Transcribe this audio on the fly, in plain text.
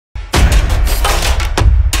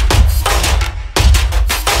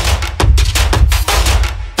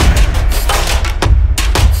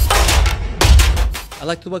I'd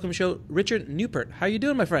like to welcome to the show Richard Neupert. How are you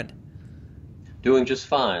doing, my friend? Doing just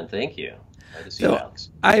fine, thank you. Glad to see you, So Alex.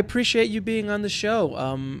 I appreciate you being on the show.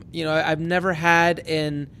 I've never had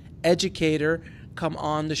an educator come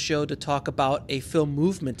on the show to talk about a film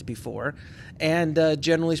movement before, and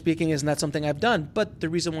generally speaking, isn't that something I've done? But the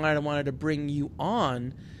reason why I wanted to bring you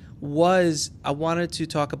on was I wanted to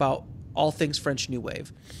talk about all things French New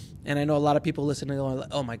Wave. And I know a lot of people listening going,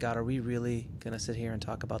 oh my God, are we really going to sit here and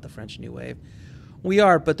talk about the French New Wave? We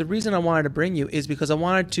are, but the reason I wanted to bring you is because I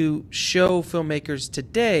wanted to show filmmakers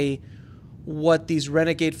today what these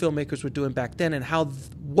renegade filmmakers were doing back then and how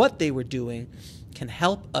what they were doing can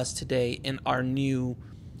help us today in our new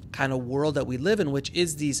kind of world that we live in, which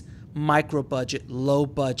is these micro-budget,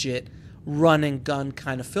 low-budget, run-and-gun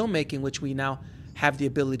kind of filmmaking, which we now have the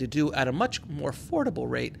ability to do at a much more affordable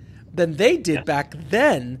rate than they did back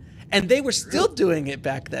then, and they were still doing it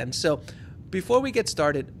back then. So before we get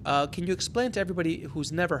started, can you explain to everybody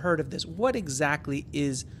who's never heard of this, what exactly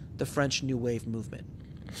is the French New Wave movement?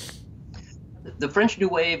 The French New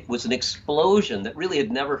Wave was an explosion that really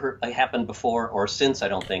had never happened before or since, I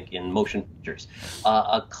don't think, in motion pictures.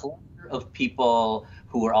 A cluster of people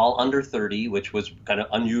who were all under 30, which was kind of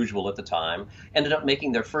unusual at the time, ended up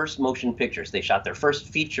making their first motion pictures. They shot their first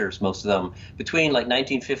features, most of them, between like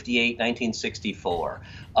 1958, 1964.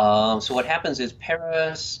 So what happens is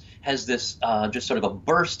Paris has this just sort of a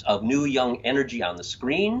burst of new young energy on the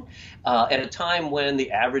screen at a time when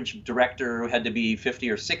the average director had to be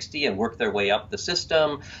 50 or 60 and work their way up the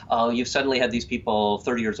system. You've suddenly had these people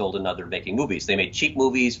 30 years old and other making movies. They made cheap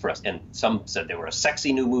movies for us, and some said they were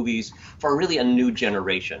sexy new movies for really a new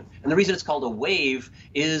generation. And the reason it's called a wave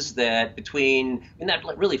is that in that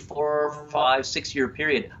really 4, 5, 6 year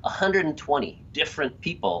period, 120 different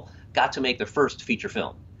people got to make their first feature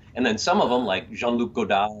film. And then some of them, like Jean-Luc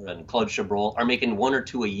Godard and Claude Chabrol, are making 1 or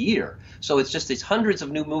 2 a year. So it's just these hundreds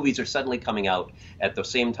of new movies are suddenly coming out at the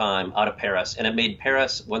same time out of Paris. And it made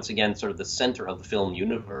Paris, once again, sort of the center of the film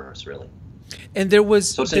universe, really. And there was...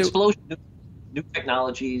 So it's an explosion of new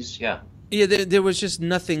technologies, yeah. Yeah, there was just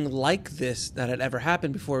nothing like this that had ever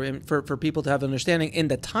happened before. And for people to have an understanding, in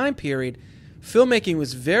the time period, filmmaking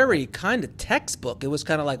was very kind of textbook. It was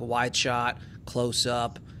kind of like wide shot, close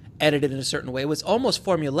up, edited in a certain way. It was almost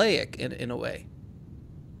formulaic in a way.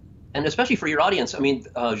 And especially for your audience, I mean,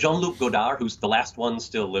 Jean-Luc Godard, who's the last one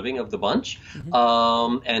still living of the bunch,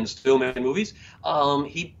 and still making movies,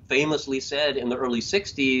 he famously said in the early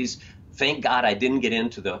 60s, thank God I didn't get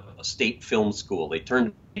into the state film school. They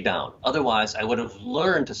turned me down. Otherwise, I would have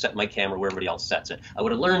learned to set my camera where everybody else sets it. I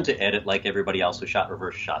would have learned to edit like everybody else who shot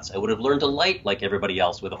reverse shots. I would have learned to light like everybody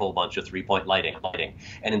else with a whole bunch of three-point lighting.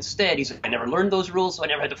 And instead, he said, I never learned those rules, so I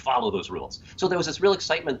never had to follow those rules. So there was this real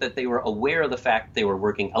excitement that they were aware of the fact they were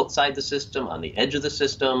working outside the system, on the edge of the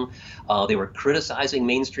system. They were criticizing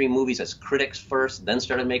mainstream movies as critics first, then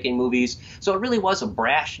started making movies. So it really was a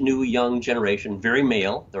brash, new, young generation, very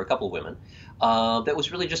male. There were a couple of women. That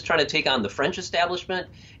was really just trying to take on the French establishment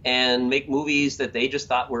and make movies that they just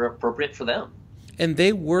thought were appropriate for them. And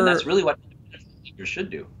they were... And that's really what you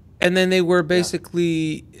should do. And then they were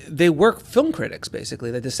basically... They were film critics,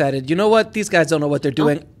 basically. They decided, you know what? These guys don't know what they're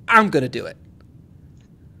doing. I'm going to do it.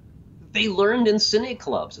 They learned in cine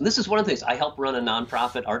clubs. And this is one of the things. I help run a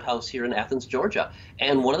nonprofit art house here in Athens, Georgia.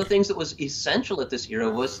 And one of the things that was essential at this era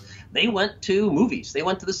was they went to movies. They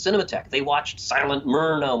went to the Cinematheque. They watched silent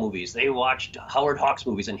Murnau movies. They watched Howard Hawks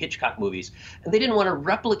movies and Hitchcock movies. And they didn't want to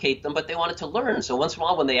replicate them, but they wanted to learn. So once in a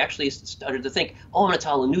while when they actually started to think, oh, I'm going to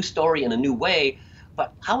tell a new story in a new way,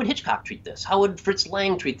 but how would Hitchcock treat this? How would Fritz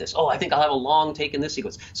Lang treat this? Oh, I think I'll have a long take in this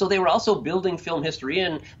sequence. So they were also building film history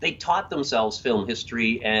in. They taught themselves film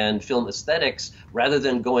history and film aesthetics rather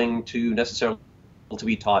than going to necessarily to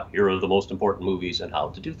be taught here are the most important movies and how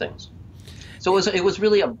to do things. So it was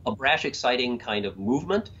really a brash, exciting kind of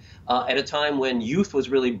movement at a time when youth was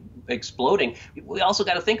really exploding. We also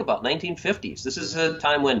got to think about 1950s. This is a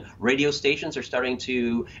time when radio stations are starting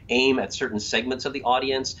to aim at certain segments of the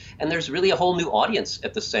audience, and there's really a whole new audience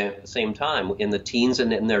at the same time in the teens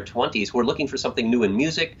and in their 20s who are looking for something new in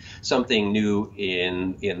music, something new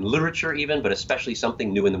in literature even, but especially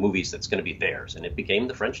something new in the movies that's going to be theirs. And it became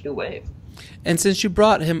the French New Wave. And since you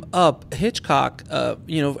brought him up, Hitchcock,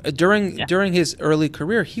 during his early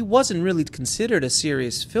career, he wasn't really considered a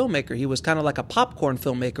serious filmmaker. He was kind of like a popcorn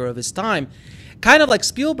filmmaker of his time, kind of like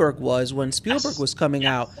Spielberg was when Spielberg was coming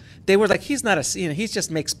out. They were like, he's not a, he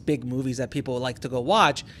just makes big movies that people like to go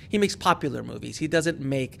watch. He makes popular movies. He doesn't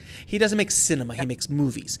make cinema. He makes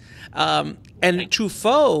movies. And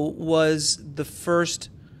Truffaut was the first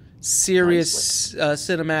serious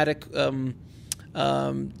cinematic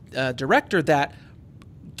director that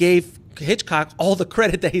gave Hitchcock all the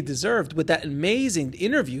credit that he deserved with that amazing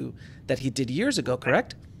interview that he did years ago,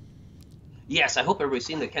 correct? Yes, I hope everybody's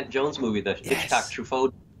seen the Kent Jones movie, the Yes.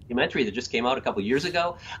 Hitchcock-Truffaut documentary that just came out a couple years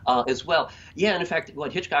ago as well. Yeah, and in fact,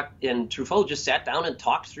 Hitchcock and Truffaut just sat down and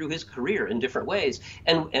talked through his career in different ways.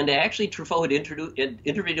 And actually, Truffaut had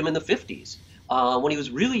interviewed him in the 50s. When he was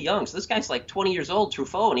really young. So this guy's like 20 years old,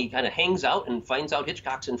 Truffaut, and he kind of hangs out and finds out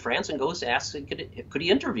Hitchcock's in France and goes to ask, could he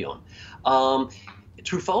interview him?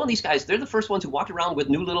 Truffaut and these guys, they're the first ones who walked around with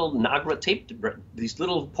new little Nagra tape, these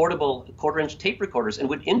little portable quarter-inch tape recorders, and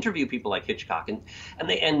would interview people like Hitchcock.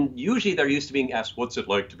 And usually they're used to being asked, what's it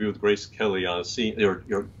like to be with Grace Kelly on a scene,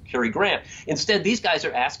 or Cary Grant? Instead, these guys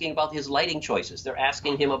are asking about his lighting choices. They're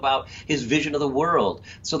asking him about his vision of the world.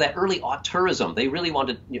 So that early auteurism, they really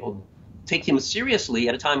wanted, take him seriously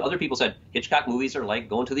at a time other people said Hitchcock movies are like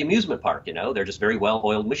going to the amusement park, they're just very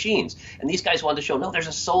well-oiled machines. And these guys wanted to show, no, there's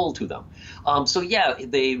a soul to them. So yeah,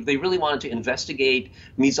 they really wanted to investigate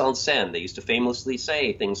mise en scène. They used to famously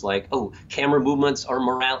say things like, oh, camera movements are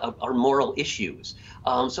moral issues.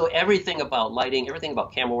 So everything about lighting, everything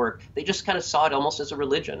about camera work, they just kind of saw it almost as a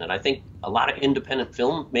religion. And I think a lot of independent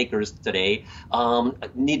filmmakers today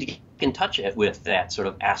need to get in touch with that sort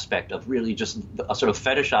of aspect of really just a sort of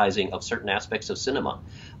fetishizing of certain aspects of cinema.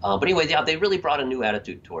 But anyway, yeah, they really brought a new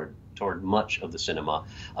attitude toward much of the cinema.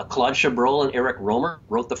 Claude Chabrol and Eric Romer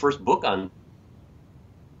wrote the first book in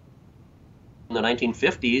the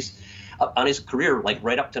 1950s. On his career, like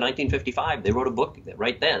right up to 1955, they wrote a book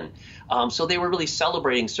right then. So they were really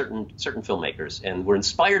celebrating certain filmmakers and were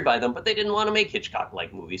inspired by them, but they didn't want to make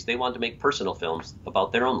Hitchcock-like movies. They wanted to make personal films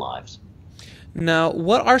about their own lives. Now,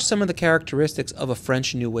 what are some of the characteristics of a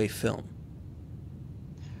French New Wave film?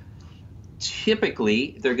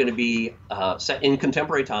 Typically, they're going to be set in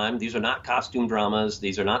contemporary time. These are not costume dramas.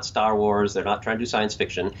 These are not Star Wars. They're not trying to do science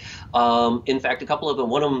fiction. In fact,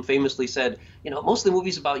 one of them famously said, most of the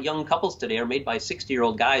movies about young couples today are made by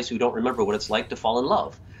 60-year-old guys who don't remember what it's like to fall in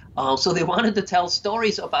love. So they wanted to tell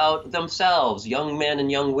stories about themselves, young men and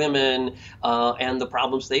young women, and the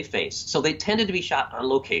problems they face. So they tended to be shot on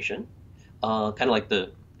location, kind of like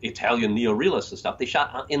the Italian neorealists and stuff. They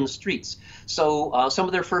shot in the streets. So some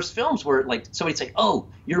of their first films were like somebody'd say, oh,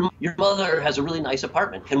 your mother has a really nice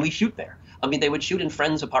apartment. Can we shoot there? I mean, they would shoot in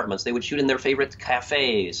friends' apartments. They would shoot in their favorite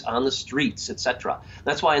cafes, on the streets, etc.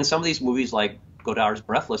 That's why in some of these movies like Godard's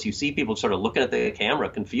Breathless, you see people sort of looking at the camera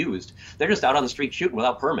confused. They're just out on the street shooting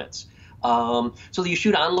without permits. So you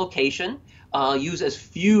shoot on location, use as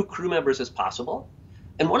few crew members as possible.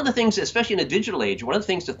 And one of the things, especially in a digital age, one of the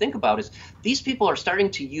things to think about is these people are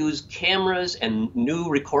starting to use cameras and new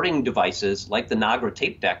recording devices like the Nagra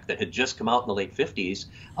tape deck that had just come out in the late 50s,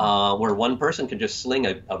 where one person can just sling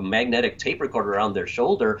a magnetic tape recorder around their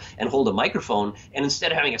shoulder and hold a microphone. And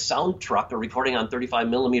instead of having a sound truck or recording on 35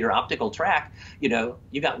 millimeter optical track, you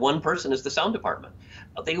got one person as the sound department.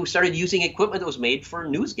 They started using equipment that was made for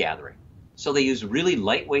news gathering. So they used really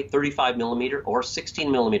lightweight 35 millimeter or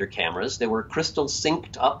 16 millimeter cameras. They were crystal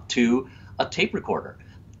synced up to a tape recorder.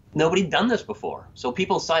 Nobody had done this before. So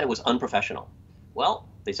people thought it was unprofessional. Well,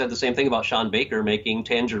 they said the same thing about Sean Baker making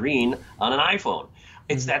Tangerine on an iPhone.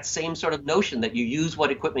 It's that same sort of notion that you use what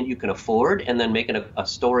equipment you can afford and then make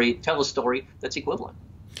tell a story that's equivalent.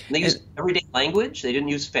 And they used everyday language. They didn't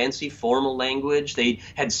use fancy formal language. They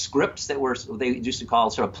had scripts that they used to call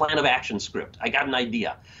sort of plan of action script. I got an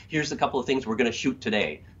idea. Here's a couple of things we're going to shoot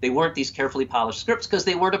today. They weren't these carefully polished scripts because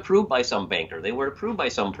they weren't approved by some banker. They weren't approved by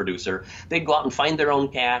some producer. They'd go out and find their own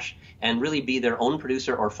cash and really be their own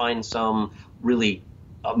producer or find some really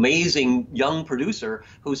amazing young producer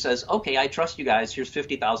who says, okay, I trust you guys. Here's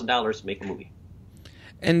 $50,000 to make a movie.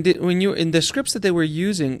 And when you in the scripts that they were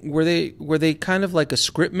using, were they kind of like a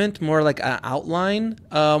scriptment, more like an outline,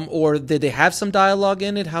 or did they have some dialogue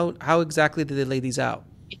in it? How exactly did they lay these out?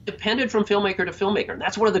 It depended from filmmaker to filmmaker, and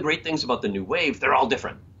that's one of the great things about the New Wave. They're all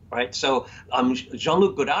different. Right, so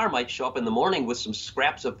Jean-Luc Godard might show up in the morning with some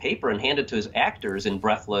scraps of paper and hand it to his actors in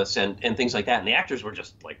Breathless and things like that. And the actors were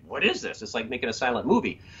just like, what is this? It's like making a silent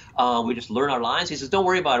movie. We just learn our lines. He says, don't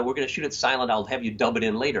worry about it. We're going to shoot it silent. I'll have you dub it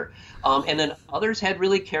in later. And then others had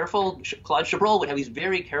really careful, Claude Chabrol would have these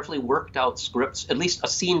very carefully worked out scripts, at least a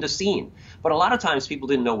scene to scene. But a lot of times people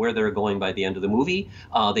didn't know where they were going by the end of the movie.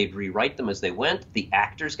 They'd rewrite them as they went. The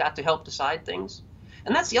actors got to help decide things.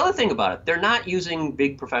 And that's the other thing about it. They're not using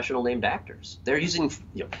big professional named actors. They're using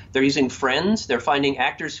friends. They're finding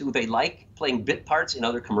actors who they like playing bit parts in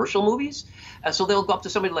other commercial movies. And so they'll go up to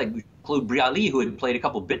somebody like Claude Brialy, who had played a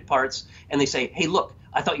couple bit parts, and they say, hey, look,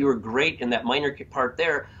 I thought you were great in that minor part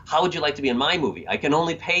there. How would you like to be in my movie? I can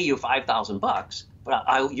only pay you $5,000,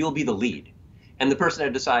 but you'll be the lead. And the person had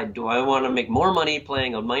to decide, do I want to make more money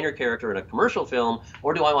playing a minor character in a commercial film,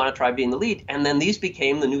 or do I want to try being the lead? And then these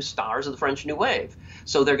became the new stars of the French New Wave.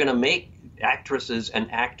 So they're going to make actresses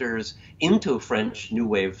and actors into French New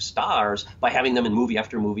Wave stars by having them in movie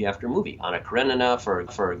after movie after movie. Anna Karenina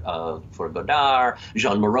for Godard.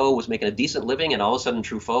 Jean Moreau was making a decent living, and all of a sudden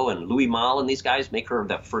Truffaut and Louis Malle and these guys make her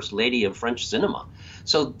the first lady of French cinema.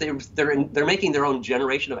 So they're making their own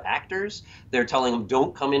generation of actors. They're telling them,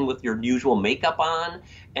 don't come in with your usual makeup on.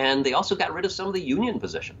 And they also got rid of some of the union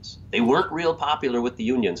positions. They weren't real popular with the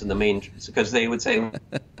unions in the main, because they would say,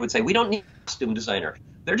 we don't need a costume designer.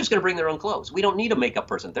 They're just going to bring their own clothes. We don't need a makeup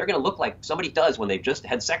person. They're going to look like somebody does when they've just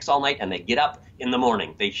had sex all night and they get up in the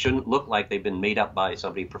morning. They shouldn't look like they've been made up by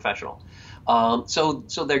somebody professional. So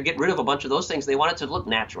they get rid of a bunch of those things. They want it to look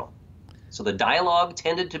natural. So the dialogue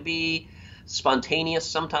tended to be spontaneous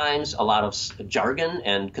sometimes, a lot of jargon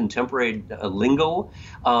and contemporary lingo.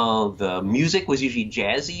 The music was usually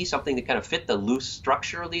jazzy, something that kind of fit the loose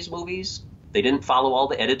structure of these movies. They didn't follow all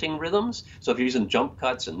the editing rhythms. So if you're using jump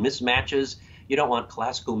cuts and mismatches, you don't want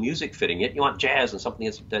classical music fitting it. You want jazz and something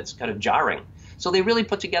that's kind of jarring. So they really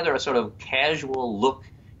put together a sort of casual look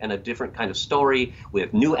and a different kind of story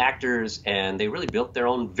with new actors, and they really built their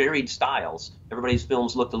own varied styles. Everybody's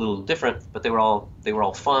films looked a little different, but they were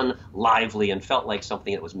all fun, lively, and felt like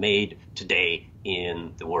something that was made today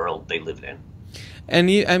in the world they lived in. And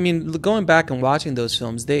I mean, going back and watching those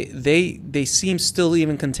films, they seem still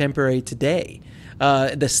even contemporary today.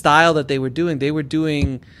 The style that they were doing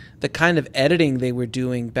the kind of editing they were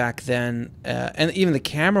doing back then, and even the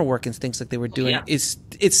camera work and things like they were doing, it's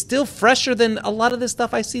still fresher than a lot of the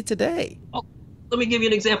stuff I see today. Oh, let me give you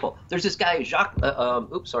an example. There's this guy Jacques.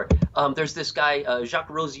 There's this guy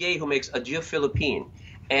Jacques Rosier who makes Adieu Philippine,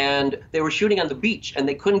 and they were shooting on the beach, and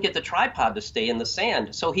they couldn't get the tripod to stay in the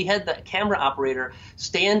sand. So he had the camera operator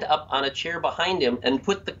stand up on a chair behind him and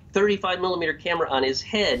put the 35mm camera on his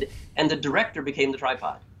head, and the director became the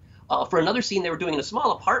tripod. For another scene they were doing in a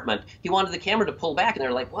small apartment, he wanted the camera to pull back, and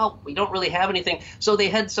they're like, well, we don't really have anything. So they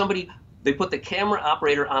had they put the camera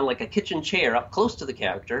operator on like a kitchen chair up close to the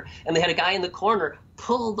character, and they had a guy in the corner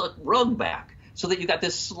pull the rug back so that you got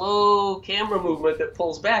this slow camera movement that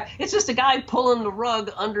pulls back. It's just a guy pulling the rug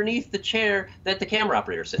underneath the chair that the camera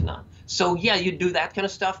operator's sitting on. So yeah, you do that kind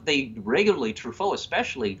of stuff. They regularly, Truffaut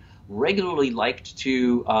especially, regularly liked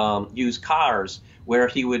to use cars where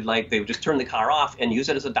they would just turn the car off and use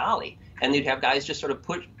it as a dolly. And you'd have guys just sort of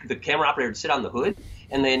push, the camera operator would sit on the hood,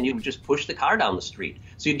 and then you would just push the car down the street.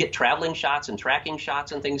 So you'd get traveling shots and tracking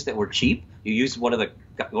shots and things that were cheap. You used one of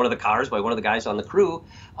the cars by one of the guys on the crew.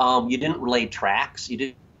 You didn't lay tracks. You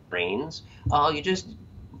didn't trains. You just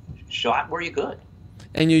shot where you could.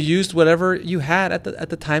 And you used whatever you had at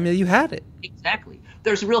the time that you had it. Exactly.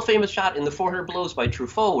 There's a real famous shot in The 400 Blows by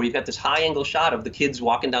Truffaut where you've got this high-angle shot of the kids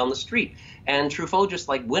walking down the street. And Truffaut just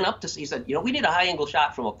went up he said, we need a high-angle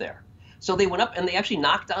shot from up there. So they went up and they actually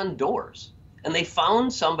knocked on doors. And they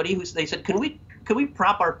found somebody they said, can we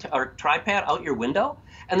prop our tripod out your window?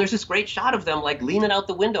 And there's this great shot of them leaning out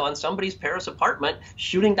the window on somebody's Paris apartment,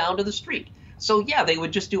 shooting down to the street. So yeah, they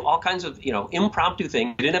would just do all kinds of, impromptu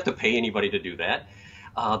things. They didn't have to pay anybody to do that.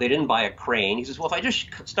 They didn't buy a crane. He says, well, if I just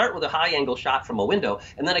start with a high-angle shot from a window,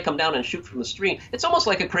 and then I come down and shoot from the street, it's almost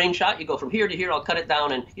like a crane shot. You go from here to here, I'll cut it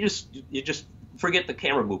down, and you just forget the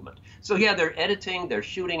camera movement. So yeah, they're editing, they're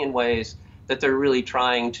shooting in ways that they're really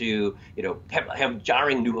trying to, have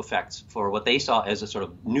jarring new effects for what they saw as a sort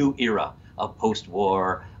of new era of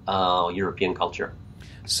post-war European culture.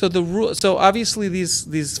 So obviously these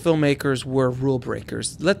filmmakers were rule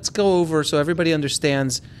breakers. Let's go over so everybody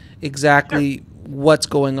understands exactly what's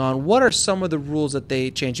going on. What are some of the rules that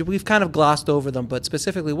they changed? We've kind of glossed over them, but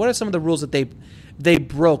specifically, what are some of the rules that they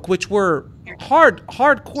broke, which were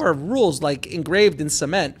hardcore rules, like engraved in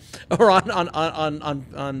cement or in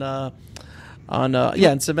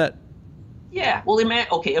cement? Yeah. Well,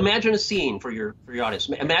 imagine a scene for your audience.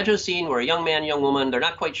 Imagine a scene where a young man, young woman, they're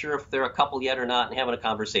not quite sure if they're a couple yet or not, and having a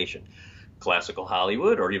conversation. Classical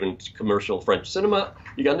Hollywood or even commercial French cinema,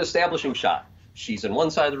 you got an establishing shot. She's on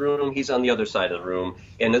one side of the room, he's on the other side of the room,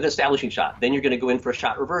 and an establishing shot. Then you're going to go in for a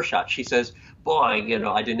shot, reverse shot. She says, boy,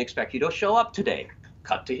 I didn't expect you to show up today.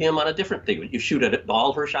 Cut to him on a different thing. You shoot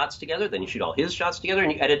all her shots together, then you shoot all his shots together,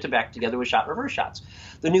 and you edit it back together with shot reverse shots.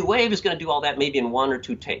 The New Wave is going to do all that maybe in 1 or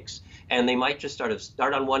 2 takes. And they might just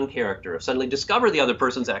start on one character, suddenly discover the other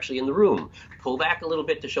person's actually in the room, pull back a little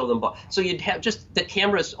bit to show them both. So you'd have just the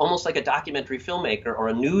camera is almost like a documentary filmmaker or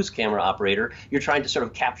a news camera operator. You're trying to sort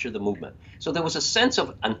of capture the movement. So there was a sense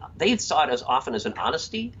of, they saw it as often as an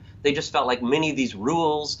honesty They just felt like many of these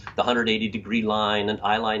rules, the 180-degree line and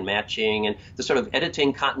eye line matching and the sort of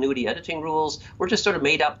editing, continuity editing rules, were just sort of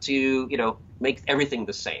made up to, you know, make everything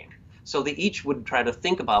the same. So they each would try to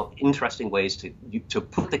think about interesting ways to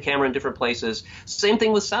put the camera in different places. Same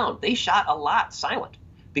thing with sound. They shot a lot silent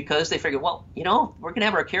because they figured, well, you know, we're going to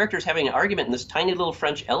have our characters having an argument in this tiny little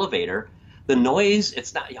French elevator. The noise,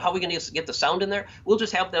 it's not, how are we going to get the sound in there? We'll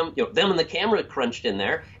just have them, you know, them and the camera crunched in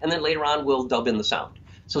there, and then later on we'll dub in the sound.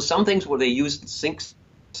 So some things where they used sync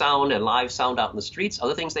sound and live sound out in the streets,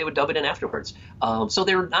 other things they would dub it in afterwards. So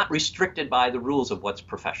they were not restricted by the rules of what's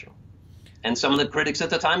professional. And some of the critics at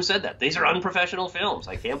the time said that. These are unprofessional films.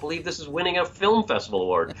 I can't believe this is winning a film festival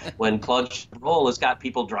award when Claude Chabrol has got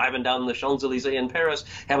people driving down the Champs-Élysées in Paris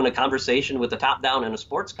having a conversation with the top down in a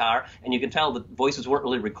sports car, and you can tell the voices weren't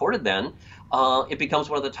really recorded then. It becomes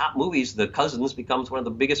one of the top movies. The Cousins becomes one of the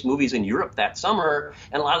biggest movies in Europe that summer,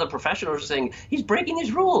 and a lot of the professionals are saying, he's breaking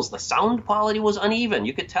his rules. The sound quality was uneven.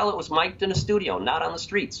 You could tell it was mic'd in a studio, not on the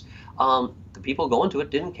streets. The people going to it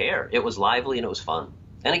didn't care. It was lively and it was fun.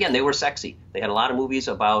 And again, they were sexy. They had a lot of movies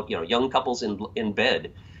about, you know, young couples in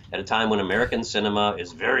bed at a time when American cinema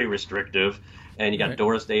is very restrictive. And you got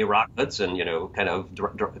Doris Day, Rock Hudson, you know, kind of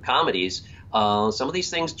comedies. Some of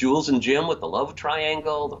these things, Jules and Jim with the love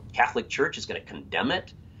triangle, the Catholic Church is going to condemn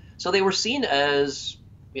it. So they were seen as,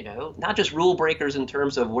 you know, not just rule breakers in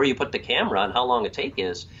terms of where you put the camera and how long a take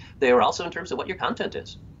is. They were also in terms of what your content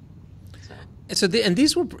is. And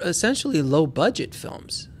these were essentially low budget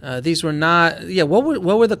films. These were not. Yeah, what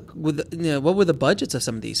were the budgets of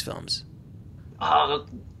some of these films?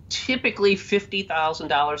 Typically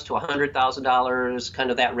 $50,000 to $100,000,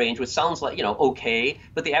 kind of that range, which sounds like, you know, okay.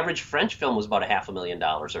 But the average French film was about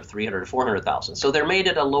 $500,000 or $300,000 or $400,000. So they're made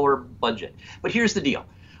at a lower budget. But here's the deal.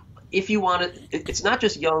 If you want it, it's not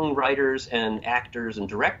just young writers and actors and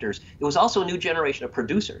directors. It was also a new generation of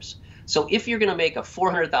producers. So if you're going to make a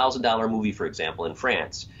 $400,000 movie, for example, in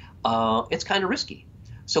France, it's kind of risky.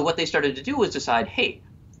 So what they started to do was decide, hey,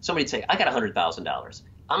 somebody'd say, I got $100,000.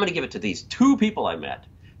 I'm going to give it to these two people I met.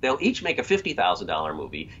 They'll each make a $50,000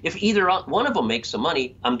 movie. If either one of them makes some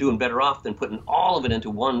money, I'm doing better off than putting all of it into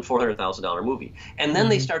one $400,000 movie. And then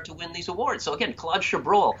they start to win these awards. So again, Claude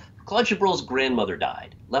Chabrol's grandmother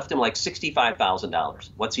died, left him like $65,000.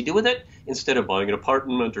 What's he do with it? Instead of buying an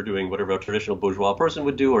apartment or doing whatever a traditional bourgeois person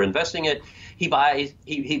would do or investing it,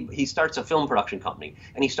 he starts a film production company,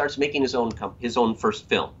 and he starts making his own first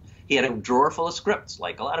film. He had a drawer full of scripts,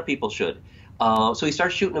 like a lot of people should. So he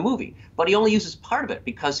starts shooting a movie, but he only uses part of it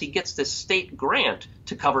because he gets this state grant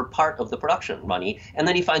to cover part of the production money, and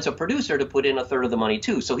then he finds a producer to put in a third of the money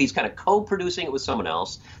too. So he's kind of co-producing it with someone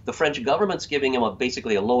else. The French government's giving him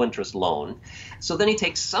basically a low-interest loan. So then he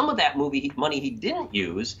takes some of that money he didn't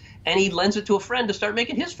use, and he lends it to a friend to start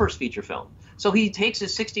making his first feature film. So he takes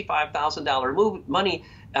his $65,000 money,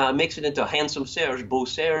 makes it into Handsome Serge, Beau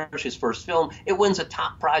Serge, his first film. It wins a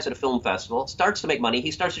top prize at a film festival, starts to make money.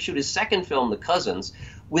 He starts to shoot his second film, The Cousins.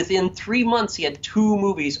 Within 3 months, he had 2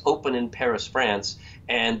 movies open in Paris, France,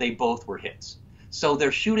 and they both were hits. So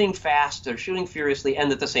they're shooting fast, they're shooting furiously,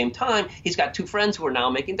 and at the same time, he's got 2 friends who are now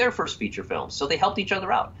making their first feature films. So they helped each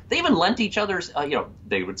other out. They even lent each other's,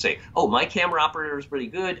 they would say, oh, my camera operator is really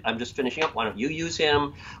good. I'm just finishing up. Why don't you use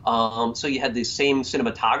him? So you had these same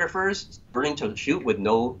cinematographers learning to shoot with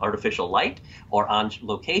no artificial light or on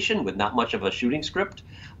location with not much of a shooting script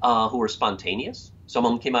who were spontaneous. Some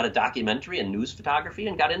of them came out of documentary and news photography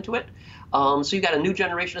and got into it. So you got a new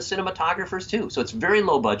generation of cinematographers too. So it's very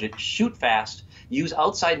low budget, shoot fast, use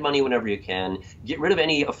outside money whenever you can, get rid of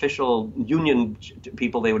any official union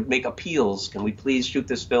people. They would make appeals. Can we please shoot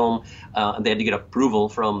this film? And they had to get approval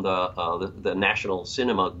from the National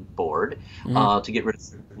Cinema Board to get rid of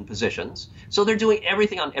certain positions. So they're doing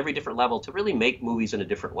everything on every different level to really make movies in a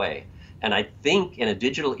different way. And I think in a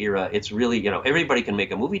digital era, it's really, everybody can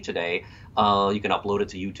make a movie today. You can upload it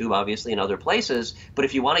to YouTube, obviously, and other places. But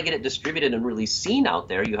if you want to get it distributed and really seen out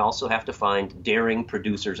there, you also have to find daring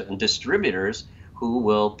producers and distributors who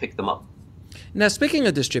will pick them up. Now, speaking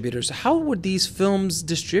of distributors, how were these films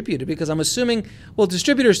distributed? Because I'm assuming, well,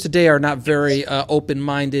 distributors today are not very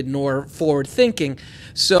open-minded nor forward-thinking.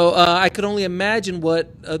 So I could only imagine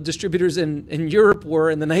what distributors in Europe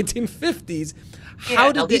were in the 1950s.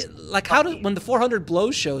 How did when the 400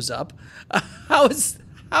 Blows shows up, how is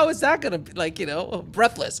that going to be,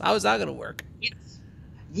 breathless? How is that going to work?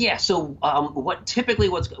 Yeah, so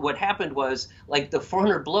what happened was, like, the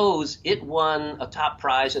 400 Blows, it won a top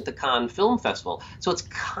prize at the Cannes Film Festival. So it's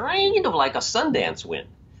kind of like a Sundance win.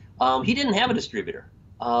 He didn't have a distributor.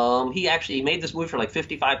 He made this movie for like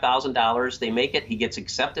 $55,000. They make it. He gets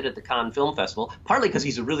accepted at the Cannes Film Festival, partly because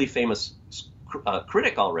he's a really famous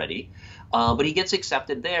critic already. But he gets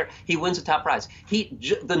accepted there. He wins a top prize.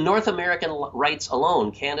 The North American rights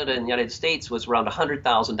alone, Canada and the United States, was around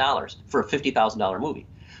 $100,000 for a $50,000 movie.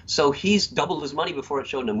 So he's doubled his money before it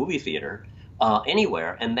showed in a movie theater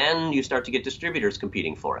anywhere, and then you start to get distributors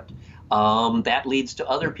competing for it. That leads to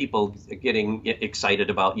other people getting excited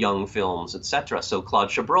about young films, etc. So Claude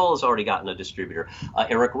Chabrol has already gotten a distributor.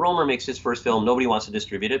 Eric Rohmer makes his first film. Nobody wants to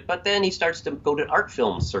distribute it, but then he starts to go to art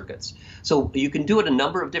film circuits. So you can do it a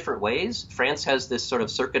number of different ways. France has this sort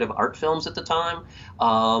of circuit of art films at the time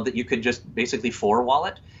that you could just basically four-wall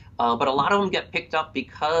it. But a lot of them get picked up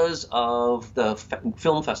because of the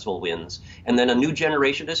film festival wins, and then a new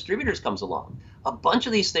generation of distributors comes along. A bunch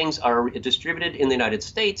of these things are distributed in the United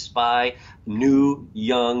States by new,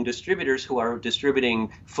 young distributors who are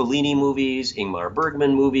distributing Fellini movies, Ingmar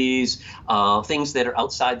Bergman movies, things that are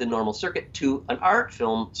outside the normal circuit to an art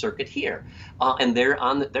film circuit here. And they're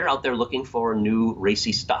out there looking for new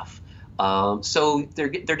racy stuff. So they're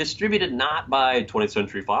distributed not by 20th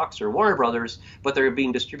Century Fox or Warner Brothers, but they're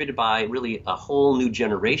being distributed by really a whole new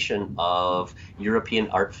generation of European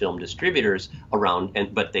art film distributors around.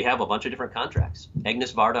 But they have a bunch of different contracts.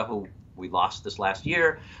 Agnes Varda, who we lost this last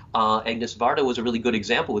year, Agnes Varda was a really good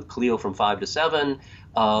example with Cleo from 5 to 7.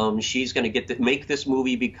 She's going to make this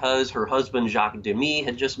movie because her husband Jacques Demy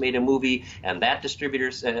had just made a movie, and that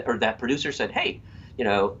distributor said, or that producer said, "Hey,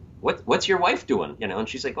 what's your wife doing?" And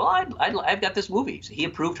she's like, "Well, I've got this movie." So he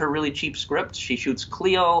approved her really cheap script. She shoots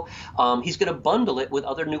Cleo. He's going to bundle it with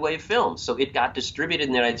other new wave films. So it got distributed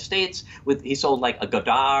in the United States. He sold like a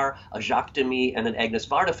Godard, a Jacques Demy, and an Agnes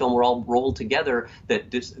Varda film were all rolled together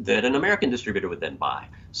that an American distributor would then buy.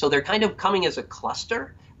 So they're kind of coming as a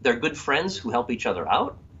cluster. They're good friends who help each other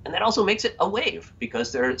out. And that also makes it a wave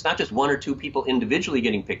because it's not just one or two people individually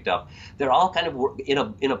getting picked up. They're all kind of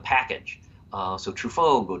in a package. So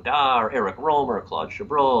Truffaut, Godard, Eric Rohmer, Claude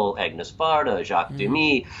Chabrol, Agnes Varda, Jacques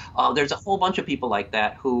Demy. There's a whole bunch of people like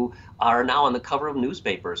that who are now on the cover of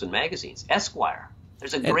newspapers and magazines. Esquire.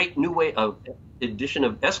 There's a great new wave edition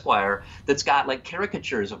of Esquire that's got like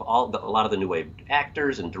caricatures of a lot of the new wave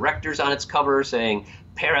actors and directors on its cover saying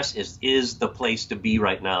Paris is the place to be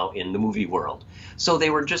right now in the movie world. So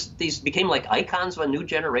these became like icons of a new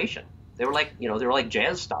generation. They were like, they were like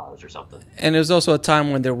jazz stars or something. And it was also a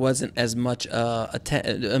time when there wasn't as much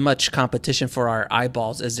much competition for our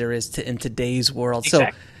eyeballs as there is in today's world.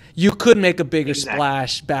 Exactly. So you could make a bigger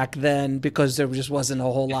splash back then because there just wasn't a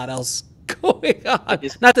whole lot else going on.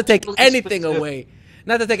 Not to take anything away,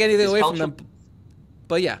 from them,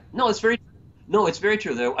 but yeah. No, it's very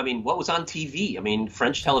true. I mean, what was on TV? I mean,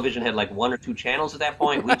 French television had like 1 or 2 channels at that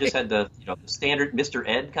point. We just had the standard Mr.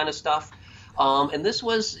 Ed kind of stuff. And this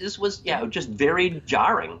was just very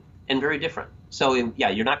jarring and very different. So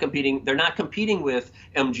you're not competing. They're not competing with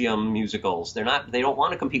MGM musicals. They don't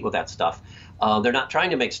want to compete with that stuff. They're not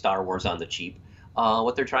trying to make Star Wars on the cheap.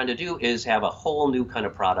 What they're trying to do is have a whole new kind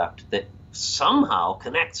of product that somehow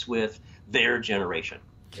connects with their generation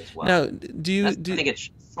as well. Now, I think it's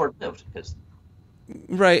short-lived because.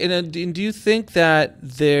 Right, and do you think that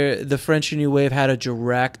the French New Wave had a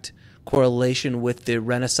direct correlation with the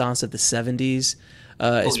Renaissance of the 70s,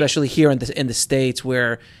 especially here in the States,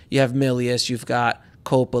 where you have Milius, you've got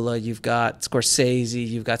Coppola, you've got Scorsese,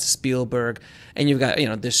 you've got Spielberg, and you've got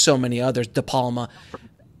there's so many others, De Palma.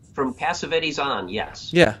 From Cassavetes on,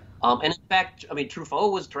 yes. Yeah. And in fact, I mean,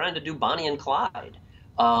 Truffaut was trying to do Bonnie and Clyde.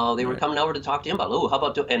 They were coming over to talk to him about, how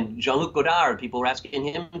about and Jean-Luc Godard, people were asking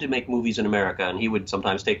him to make movies in America, and he would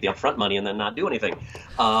sometimes take the upfront money and then not do anything.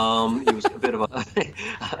 He was a bit of a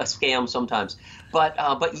scam sometimes. But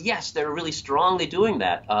yes, they're really strongly doing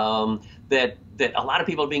that. That a lot of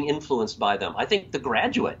people are being influenced by them. I think The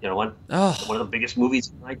Graduate, one of the biggest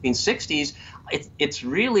movies in the 1960s, it's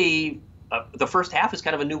really... the first half is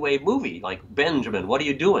kind of a new wave movie, like Benjamin, what are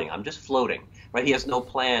you doing? I'm just floating, right? He has no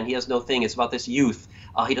plan. He has no thing. It's about this youth.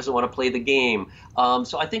 He doesn't want to play the game.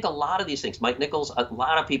 So I think a lot of these things, Mike Nichols, a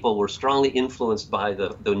lot of people were strongly influenced by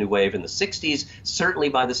the new wave in the 60s, certainly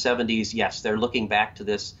by the 70s. Yes, they're looking back to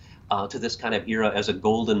this kind of era as a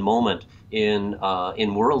golden moment in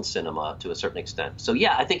world cinema to a certain extent. So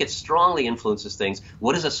yeah, I think it strongly influences things.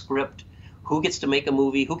 What is a script? Who gets to make a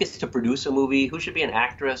movie? Who gets to produce a movie? Who should be an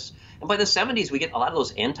actress? And by the 70s, we get a lot of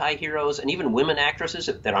those anti-heroes and even women actresses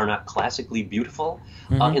that are not classically beautiful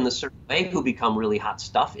in the certain way who become really hot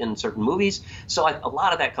stuff in certain movies. So a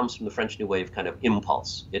lot of that comes from the French New Wave kind of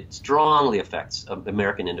impulse. It strongly affects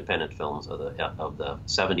American independent films of the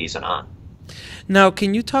 70s and on. Now,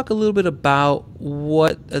 can you talk a little bit about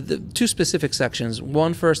what the 2 specific sections?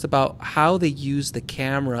 One first about how they use the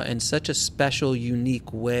camera in such a special,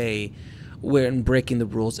 unique way when breaking the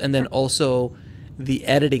rules, and then also the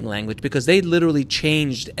editing language, because they literally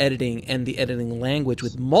changed editing and the editing language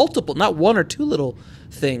with multiple, not one or two little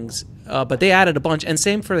things, but they added a bunch, and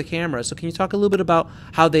same for the camera. So can you talk a little bit about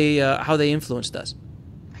how they influenced us?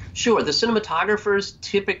 Sure. The cinematographers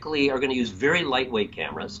typically are going to use very lightweight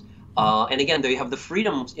cameras. And again, they have the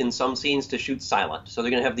freedom in some scenes to shoot silent. So they're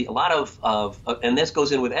going to have a lot of, and this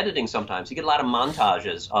goes in with editing sometimes. You get a lot of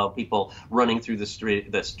montages of people running through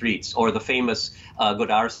the streets, or the famous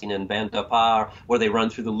Godard scene in Bande à part, where they run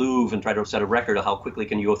through the Louvre and try to set a record of how quickly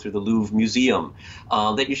can you go through the Louvre Museum.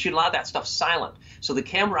 That you shoot a lot of that stuff silent. So the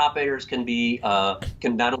camera operators can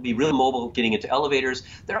not only be really mobile getting into elevators,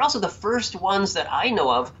 they're also the first ones that I know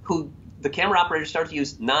of who the camera operators start to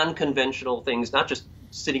use non-conventional things, not just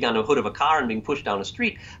sitting on the hood of a car and being pushed down a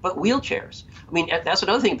street, but wheelchairs. I mean, that's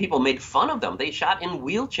another thing. People made fun of them. They shot in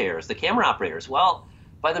wheelchairs, the camera operators. Well,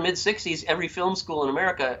 by the mid-'60s, every film school in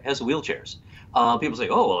America has wheelchairs. People say,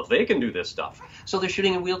 oh, well, if they can do this stuff. So they're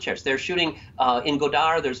shooting in wheelchairs. They're shooting in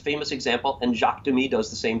Godard. There's a famous example, and Jacques Demy does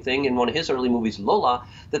the same thing in one of his early movies, Lola,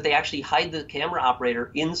 that they actually hide the camera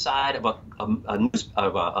operator inside of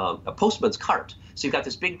a postman's cart. So you've got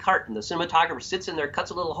this big cart, and the cinematographer sits in there,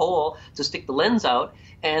 cuts a little hole to stick the lens out,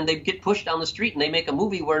 and they get pushed down the street, and they make a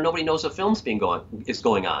movie where nobody knows a film's is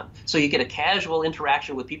going on. So you get a casual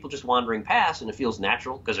interaction with people just wandering past, and it feels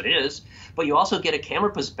natural, because it is. But you also get a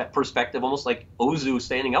camera perspective, almost like Ozu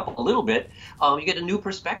standing up a little bit. You get a new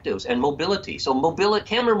perspectives and mobility. So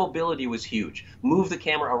camera mobility was huge. Move the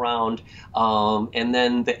camera around, and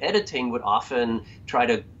then the editing would often try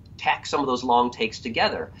to tack some of those long takes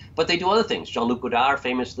together. But they do other things. Jean-Luc Godard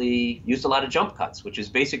famously used a lot of jump cuts, which is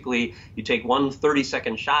basically you take one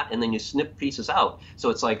 30-second shot and then you snip pieces out.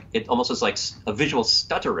 So it almost is like a visual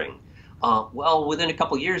stuttering. Well, within a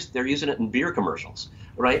couple of years, they're using it in beer commercials,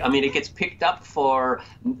 right? I mean, it gets picked up for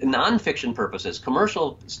nonfiction purposes.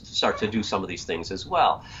 Commercials start to do some of these things as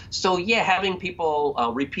well. So yeah, having people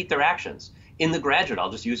repeat their actions. In The Graduate,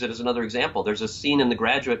 I'll just use it as another example. There's a scene in The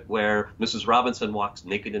Graduate where Mrs. Robinson walks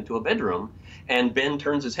naked into a bedroom, and Ben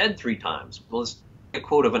turns his head 3 times. Well, it's a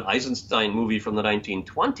quote of an Eisenstein movie from the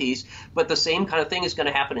 1920s, but the same kind of thing is going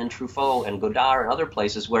to happen in Truffaut and Godard and other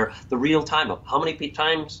places where the real time of how many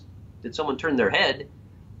times did someone turn their head,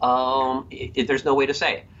 there's no way to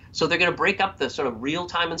say. So they're going to break up the sort of real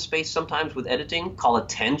time and space sometimes with editing, call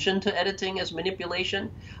attention to editing as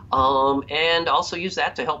manipulation, and also use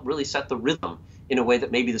that to help really set the rhythm in a way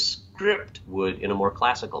that maybe the script would in a more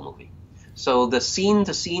classical movie. So the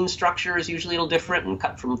scene-to-scene structure is usually a little different and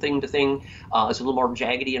cut from thing to thing. It's a little more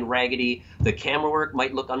jaggedy and raggedy. The camera work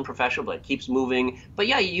might look unprofessional, but it keeps moving. But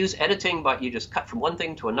yeah, you use editing, but you just cut from one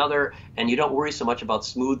thing to another, and you don't worry so much about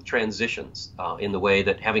smooth transitions in the way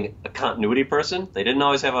that having a continuity person, they didn't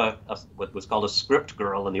always have what was called a script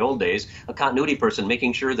girl in the old days, a continuity person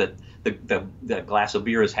making sure that the glass of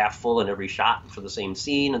beer is half full in every shot for the same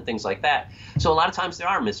scene and things like that. So a lot of times there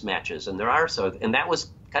are mismatches, and that was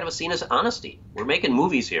kind of a seen as honesty. We're making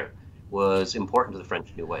movies here was important to the French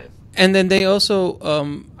New Wave. And then they also,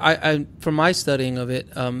 from my studying of it,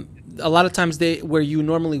 a lot of times where you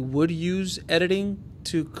normally would use editing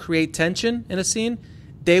to create tension in a scene,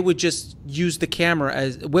 they would just use the camera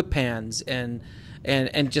as whip pans and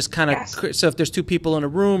just kind of, yes. So if there's 2 people in a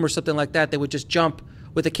room or something like that, they would just jump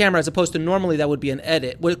with the camera, as opposed to normally that would be an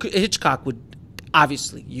edit. Well, Hitchcock would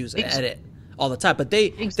obviously use an edit all the time, but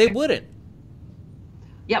they wouldn't.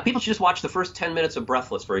 Yeah, people should just watch the first 10 minutes of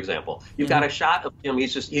Breathless, for example. You've got a shot of him,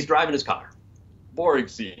 he's driving his car. Boring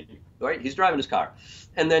scene, right? He's driving his car.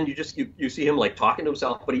 And then you see him like talking to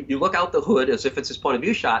himself, but you look out the hood as if it's his point of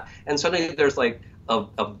view shot, and suddenly there's like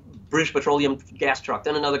a British Petroleum gas truck,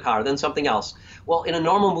 then another car, then something else. Well, in a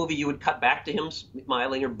normal movie, you would cut back to him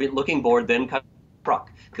smiling or looking bored, then cut to a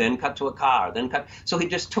truck, then cut to a car, then cut. So he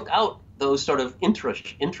just took out those sort of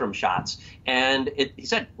interim shots. And he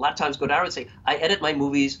said, a lot of times Godard would say, I edit my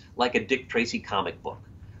movies like a Dick Tracy comic book.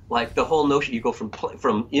 Like the whole notion, you go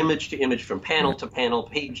from image to image, from panel to panel,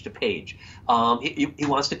 page to page. He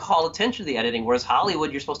wants to call attention to the editing, whereas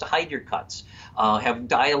Hollywood, you're supposed to hide your cuts, have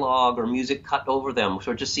dialogue or music cut over them,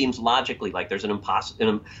 so it just seems logically like there's a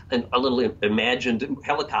little imagined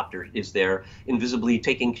helicopter is there invisibly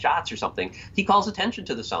taking shots or something. He calls attention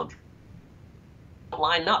to the soundtrack.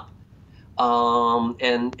 Line up.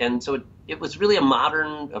 And so it was really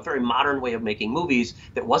a very modern way of making movies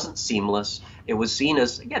that wasn't seamless. It was seen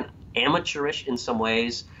as, again, amateurish in some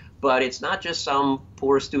ways, but it's not just some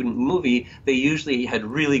poor student movie. They usually had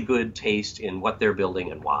really good taste in what they're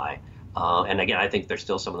building and why. And again, I think they're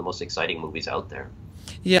still some of the most exciting movies out there.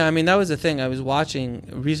 Yeah, I mean, that was the thing. I was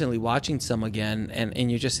recently watching some again, and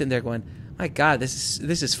you're just sitting there going, my God, this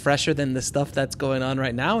is fresher than the stuff that's going on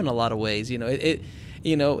right now in a lot of ways. I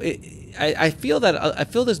feel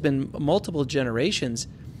there's been multiple generations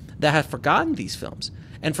that have forgotten these films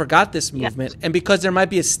and forgot this movement, and because there might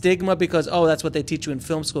be a stigma because that's what they teach you in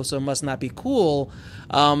film school, so it must not be cool.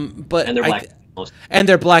 But and they're black. And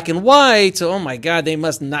they're black and white, so oh my God, they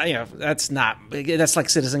must not. That's like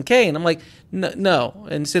Citizen Kane. I'm like, no,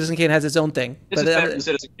 and Citizen Kane has its own thing. This is better than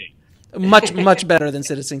Citizen Kane. much better than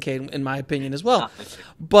Citizen Kane, in my opinion, as well.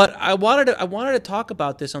 But I wanted to talk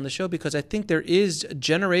about this on the show because I think there is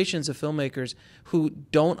generations of filmmakers who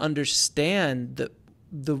don't understand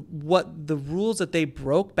the rules that they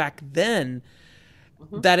broke back then.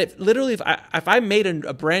 That it literally, if I made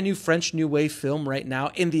a brand new French New Wave film right now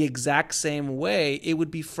in the exact same way, it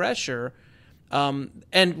would be fresher,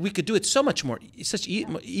 and we could do it so much more,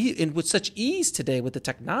 with such ease today with the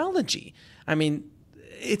technology. I mean,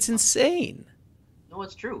 it's insane. No,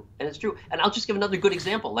 it's true, and it's true. And I'll just give another good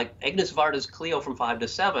example, like Agnes Varda's Cleo from 5 to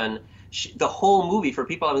 7. The whole movie, for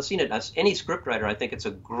people who haven't seen it, as any scriptwriter, I think it's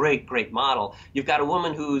a great model. You've got a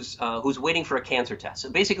woman who's waiting for a cancer test. So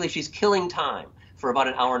basically, she's killing time for about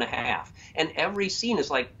an hour and a half. And every scene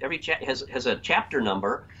is like, has a chapter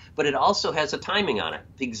number, but it also has a timing on it.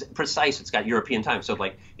 Precise, it's got European time. So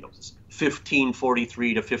like,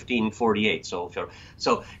 1543 to 1548.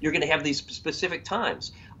 So you're going to have these specific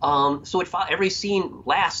times. So every scene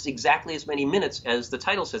lasts exactly as many minutes as the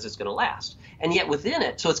title says it's going to last. And yet within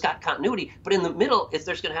it, so it's got continuity, but in the middle,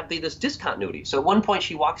 there's going to have to be this discontinuity. So at one point,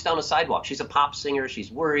 she walks down a sidewalk. She's a pop singer.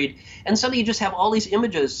 She's worried. And suddenly you just have all these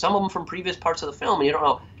images, some of them from previous parts of the film, and you don't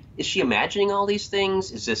know, is she imagining all these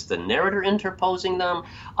things? Is this the narrator interposing them?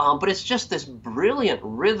 But it's just this brilliant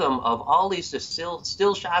rhythm of all these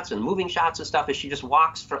still shots and moving shots and stuff as she just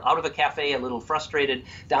walks out of a cafe a little frustrated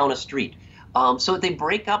down a street. So they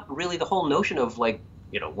break up really the whole notion of like,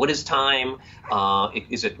 what is time?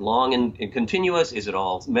 Is it long and continuous? Is it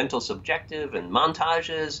all mental subjective and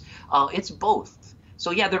montages? It's both.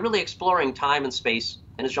 So yeah, they're really exploring time and space.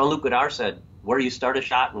 And as Jean-Luc Godard said, where you start a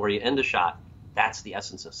shot and where you end a shot, that's the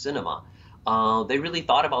essence of cinema. They really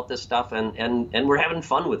thought about this stuff and we're having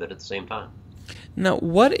fun with it at the same time. Now,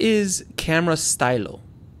 what is camera stylo?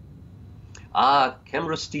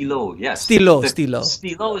 Camera stylo, yes. Stylo.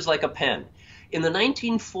 Stylo is like a pen. In the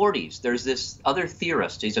 1940s, there's this other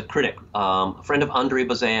theorist. He's a critic, a friend of André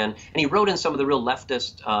Bazin, and he wrote in some of the real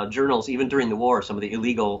leftist journals, even during the war, some of the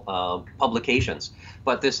illegal publications.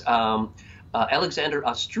 But this Alexander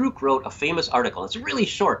Ostruk wrote a famous article. It's really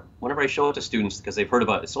short whenever I show it to students because they've heard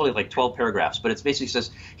about it. It's only like 12 paragraphs, but it basically says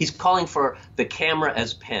he's calling for the camera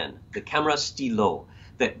as pen, the camera stylo,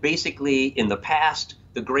 that basically in the past,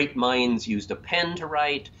 the great minds used a pen to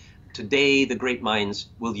write. Today, the great minds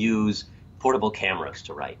will use portable cameras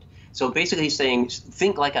to write. So basically he's saying,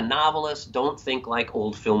 think like a novelist, don't think like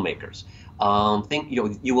old filmmakers. Think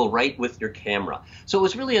you will write with your camera. So it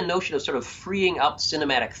was really a notion of sort of freeing up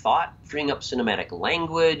cinematic thought, freeing up cinematic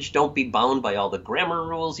language. Don't be bound by all the grammar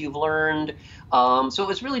rules you've learned. So it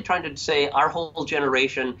was really trying to say our whole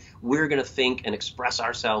generation, we're going to think and express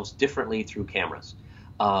ourselves differently through cameras.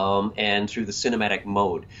 And through the cinematic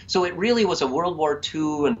mode. So it really was a World War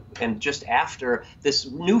II and just after this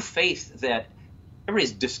new faith that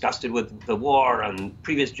everybody's disgusted with the war and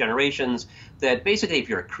previous generations, that basically if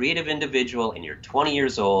you're a creative individual and you're 20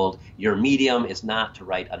 years old, your medium is not to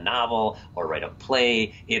write a novel or write a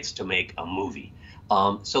play, it's to make a movie.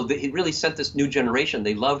 So it really sent this new generation.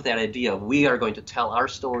 They loved that idea. We are going to tell our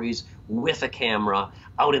stories with a camera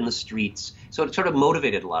out in the streets. So it sort of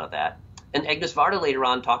motivated a lot of that. And Agnes Varda later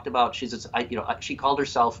on talked about she called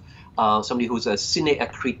herself somebody who was a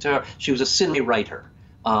ciné-écriteur. She was a ciné writer,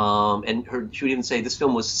 and she would even say this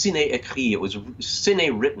film was ciné-écrit. It was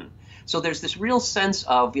ciné-written. So there's this real sense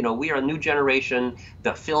of we are a new generation.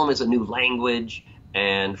 The film is a new language,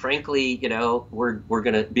 and frankly, we're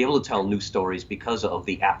going to be able to tell new stories because of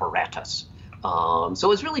the apparatus.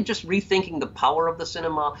 So it's really just rethinking the power of the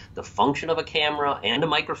cinema, the function of a camera and a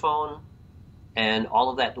microphone. And all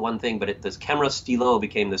of that one thing, but this camera stylo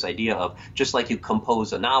became this idea of just like you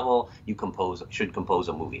compose a novel, you should compose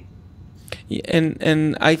a movie.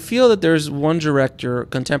 And I feel that there's one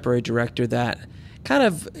contemporary director, that kind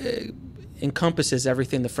of encompasses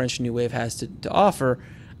everything the French New Wave has to offer.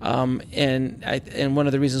 And one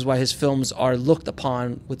of the reasons why his films are looked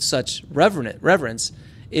upon with such reverence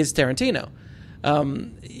is Tarantino.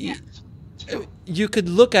 You could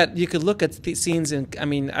look at the scenes, and I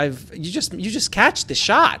mean, you just catch the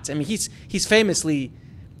shots. I mean, he's famously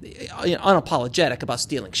unapologetic about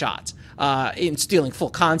stealing shots, in stealing full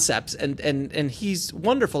concepts, and he's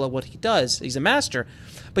wonderful at what he does. He's a master.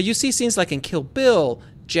 But you see scenes like in Kill Bill,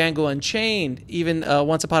 Django Unchained, even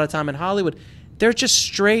Once Upon a Time in Hollywood, they're just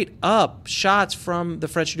straight up shots from the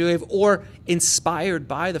French New Wave or inspired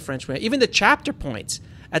by the French New Wave. Even the chapter points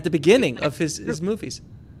at the beginning of his movies.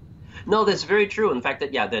 No, that's very true. In fact,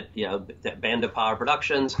 that Band of Power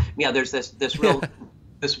Productions. Yeah, there's this real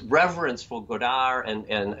this reverence for Godard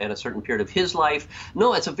and a certain period of his life.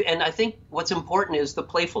 No, and I think what's important is the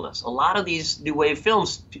playfulness. A lot of these new wave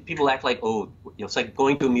films, people act like, oh, it's like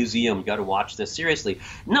going to a museum. You got to watch this seriously.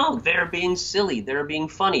 No, they're being silly. They're being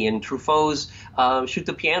funny. And Truffaut's Shoot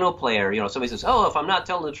the Piano Player. Somebody says, oh, if I'm not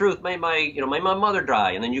telling the truth, may my mother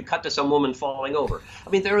die, and then you cut to some woman falling over. I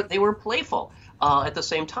mean, they were playful. At the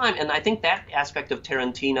same time. And I think that aspect of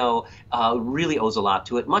Tarantino really owes a lot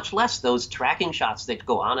to it, much less those tracking shots that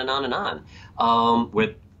go on and on and on.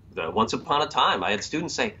 With Once Upon a Time, I had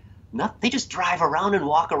students say, they just drive around and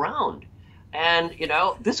walk around. And,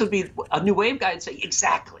 this would be a new wave guy would say,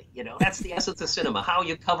 exactly. That's the essence of cinema. How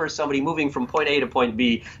you cover somebody moving from point A to point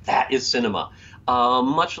B, that is cinema.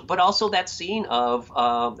 But also that scene of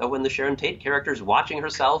when the Sharon Tate character is watching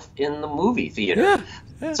herself in the movie theater. Yeah.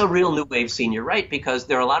 It's a real new wave scene. You're right, because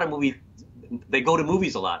there are a lot of they go to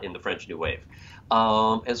movies a lot in the French New Wave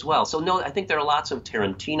as well. So no, I think there are lots of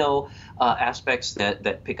Tarantino aspects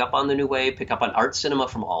that pick up on the new wave, pick up on art cinema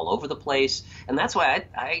from all over the place. And that's why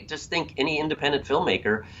I just think any independent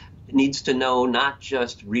filmmaker needs to know not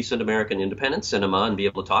just recent American independent cinema and be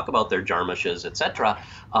able to talk about their Jarmushes, etc.,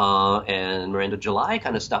 and Miranda July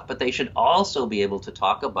kind of stuff, but they should also be able to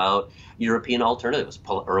talk about European alternatives,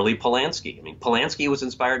 early Polanski. I mean, Polanski was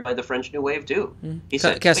inspired by the French New Wave too. He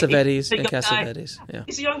said, Cassavetes. Yeah.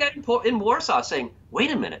 He's a young guy in Warsaw saying,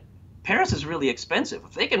 wait a minute, Paris is really expensive.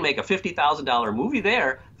 If they can make a $50,000 movie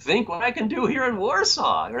there, think what I can do here in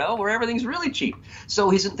Warsaw, where everything's really cheap. So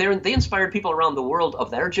they inspired people around the world of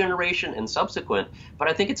their generation and subsequent. But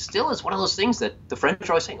I think it still is one of those things that the French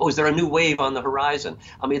are always saying, oh, is there a new wave on the horizon?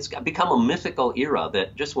 I mean, it's become a mythical era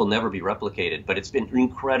that just will never be replicated. But it's been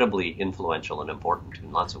incredibly influential and important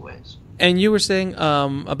in lots of ways. And you were saying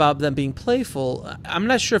about them being playful. I'm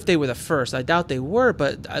not sure if they were the first. I doubt they were,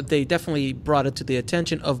 but they definitely brought it to the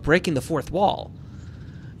attention of breaking the fourth wall.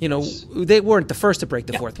 They weren't the first to break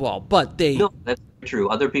the fourth wall, but they... No, that's true.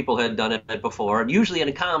 Other people had done it before, usually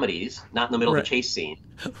in comedies, not in the middle of the chase scene.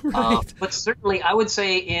 Right. But certainly, I would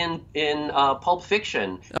say in Pulp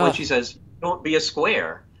Fiction, when she says, don't be a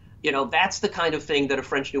square, that's the kind of thing that a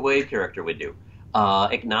French New Wave character would do.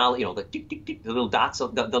 Acknowledge, the tick, tick, tick, the little dots,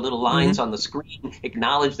 the little lines on the screen.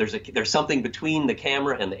 Acknowledge there's something between the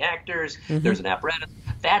camera and the actors. There's an apparatus.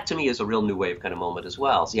 That to me is a real new wave kind of moment as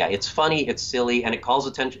well. So yeah, it's funny, it's silly, and it calls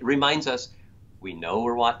attention. It reminds us we know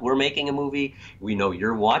we're making a movie. We know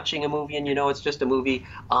you're watching a movie, and it's just a movie.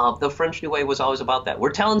 The French New Wave was always about that.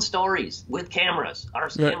 We're telling stories with cameras, our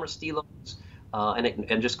camera stilos.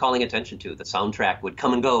 And just calling attention to the soundtrack would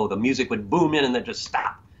come and go. The music would boom in and then just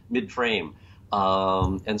stop mid-frame.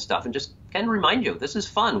 And stuff, and just kind of remind you, this is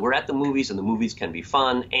fun. We're at the movies, and the movies can be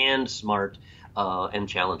fun and smart and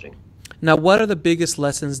challenging. Now, what are the biggest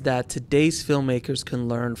lessons that today's filmmakers can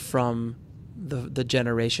learn from the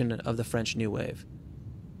generation of the French New Wave?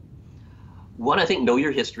 One, I think, know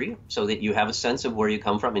your history so that you have a sense of where you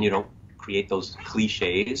come from and you don't create those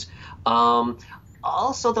cliches.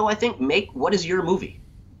 Also, though, I think what is your movie?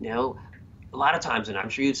 A lot of times, and I'm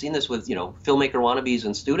sure you've seen this with, filmmaker wannabes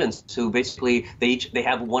and students who basically they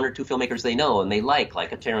have one or two filmmakers they know and they like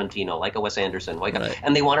a Tarantino, like a Wes Anderson,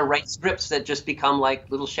 and they want to write scripts that just become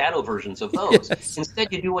like little shadow versions of those. Yes.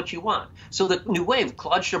 Instead, you do what you want. So the new wave,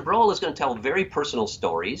 Claude Chabrol is going to tell very personal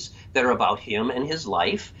stories that are about him and his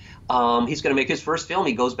life. He's going to make his first film.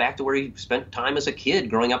 He goes back to where he spent time as a kid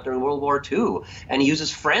growing up during World War II, and he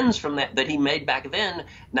uses friends from that he made back then.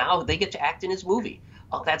 Now they get to act in his movie.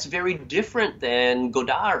 That's very different than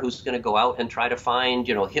Godard, who's going to go out and try to find,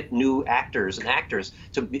 hip new actors and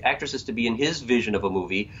actresses to be in his vision of a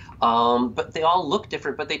movie. But they all look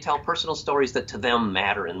different, but they tell personal stories that to them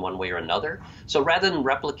matter in one way or another. So rather than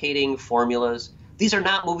replicating formulas, these are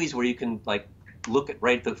not movies where you can look at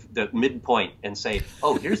the midpoint and say,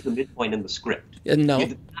 oh, here's the midpoint in the script. No.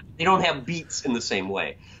 They don't have beats in the same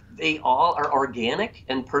way. They all are organic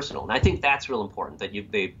and personal. And I think that's real important, that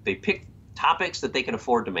they pick topics that they can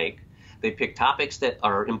afford to make. They pick topics that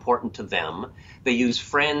are important to them. They use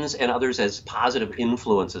friends and others as positive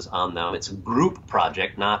influences on them. It's a group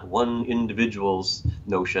project, not one individual's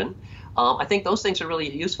notion. I think those things are really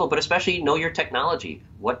useful, but especially know your technology.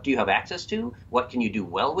 What do you have access to? What can you do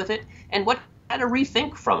well with it? And what kind of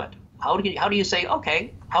rethink from it? how do you say,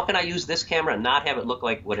 okay, how can I use this camera and not have it look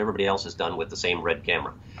like what everybody else has done with the same red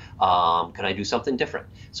camera? Can I do something different?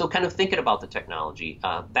 So kind of thinking about the technology,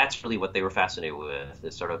 that's really what they were fascinated with,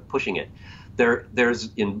 is sort of pushing it.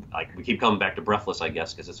 We keep coming back to Breathless, I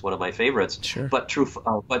guess, because it's one of my favorites. Sure. But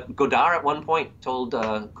but Godard at one point told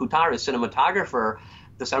Coutard, his cinematographer,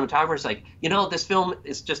 the cinematographer's like, this film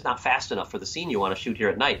is just not fast enough for the scene you want to shoot here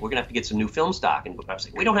at night. We're going to have to get some new film stock. And Godard's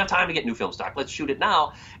like, we don't have time to get new film stock. Let's shoot it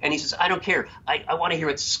now. And he says, I don't care. I want to hear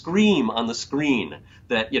it scream on the screen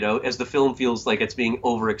that, as the film feels like it's being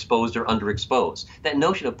overexposed or underexposed. That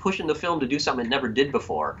notion of pushing the film to do something it never did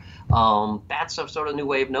before, that's a sort of new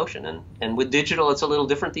wave notion. And with digital, it's a little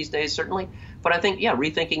different these days, certainly. But I think,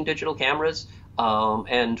 rethinking digital cameras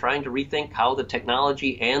and trying to rethink how the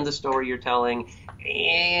technology and the story you're telling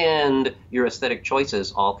and your aesthetic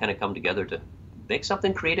choices all kind of come together to make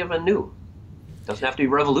something creative and new. It doesn't have to be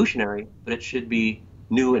revolutionary, but it should be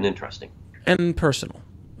new and interesting. And personal.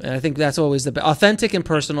 And I think that's always authentic and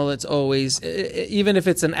personal. It's always, even if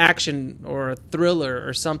it's an action or a thriller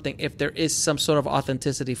or something, if there is some sort of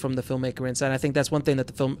authenticity from the filmmaker inside. I think that's one thing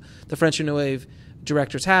that the French New Wave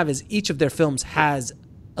directors have, is each of their films has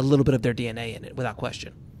a little bit of their DNA in it, without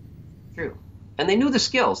question. True. And they knew the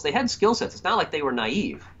skills. They had skill sets. It's not like they were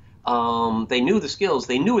naive. They knew the skills.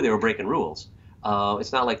 They knew they were breaking rules.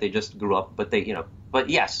 It's not like they just grew up, but but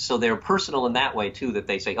yes, so they're personal in that way too, that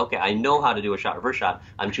they say, okay, I know how to do a shot reverse shot.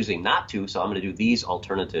 I'm choosing not to, so I'm going to do these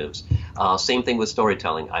alternatives. Same thing with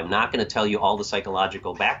storytelling. I'm not going to tell you all the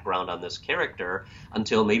psychological background on this character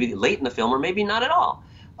until maybe late in the film, or maybe not at all.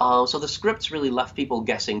 So the scripts really left people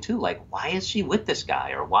guessing too, like, why is she with this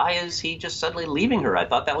guy? Or why is he just suddenly leaving her? I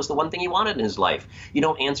thought that was the one thing he wanted in his life. You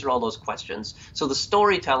don't answer all those questions. So the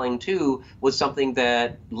storytelling too was something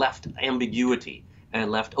that left ambiguity and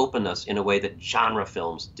left openness in a way that genre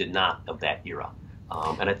films did not of that era.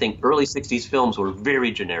 And I think early 60s films were very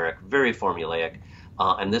generic, very formulaic.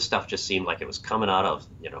 And this stuff just seemed like it was coming out of,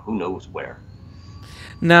 who knows where.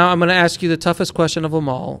 Now, I'm going to ask you the toughest question of them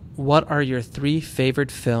all. What are your 3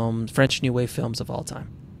 favorite French New Wave films of all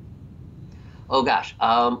time? Oh, gosh.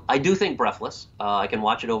 I do think Breathless. I can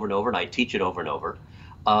watch it over and over, and I teach it over and over.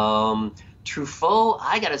 Truffaut,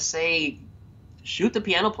 I got to say, Shoot the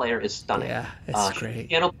Piano Player is stunning. Yeah, it's great. Shoot the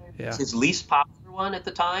Piano Player is his least popular one at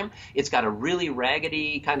the time. It's got a really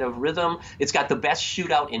raggedy kind of rhythm. It's got the best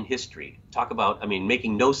shootout in history. Talk about,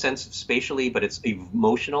 making no sense spatially, but it's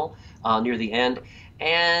emotional near the end.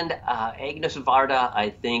 And Agnes Varda, I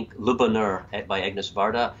think, Le Bonheur by Agnes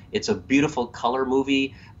Varda. It's a beautiful color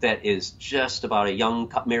movie that is just about a young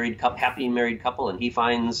happy married couple, and he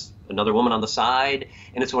finds another woman on the side.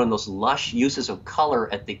 And it's one of those lush uses of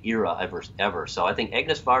color at the era ever. So I think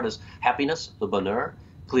Agnes Varda's Happiness, Le Bonheur,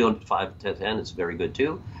 Cleo 510 is very good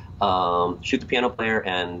too. Shoot the Piano Player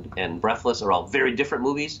and Breathless are all very different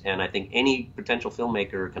movies, and I think any potential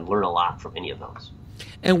filmmaker can learn a lot from any of those.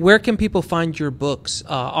 And where can people find your books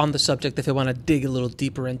on the subject if they want to dig a little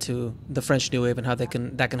deeper into the French New Wave and how that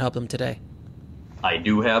can help them today? I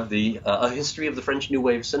do have a history of the French New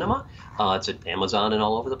Wave cinema. It's at Amazon and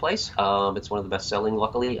all over the place. It's one of the best-selling,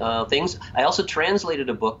 luckily, things. I also translated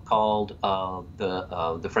a book called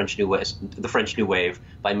the French New Wave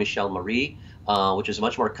by Michel Marie, which is a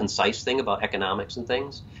much more concise thing about economics and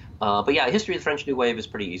things. But yeah, History of the French New Wave is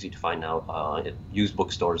pretty easy to find now at used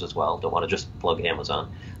bookstores as well. Don't want to just plug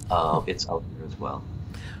Amazon. It's out there as well.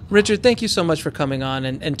 Richard, thank you so much for coming on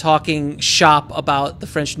and talking shop about the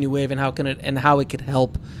French New Wave and how it could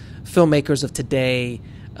help filmmakers of today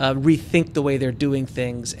rethink the way they're doing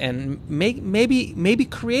things and maybe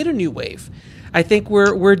create a new wave. I think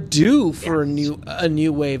we're due for a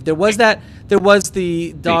new wave. There was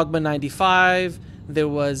the Dogma 95. There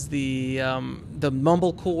was the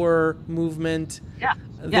mumblecore movement. Yeah.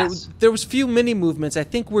 There was few mini movements. I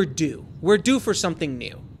think we're due. We're due for something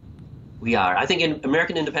new. We are. I think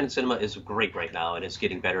American independent cinema is great right now, and it's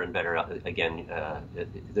getting better and better. Again,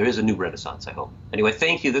 there is a new renaissance, I hope. Anyway,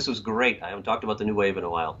 thank you. This was great. I haven't talked about the new wave in a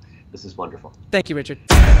while. This is wonderful. Thank you, Richard.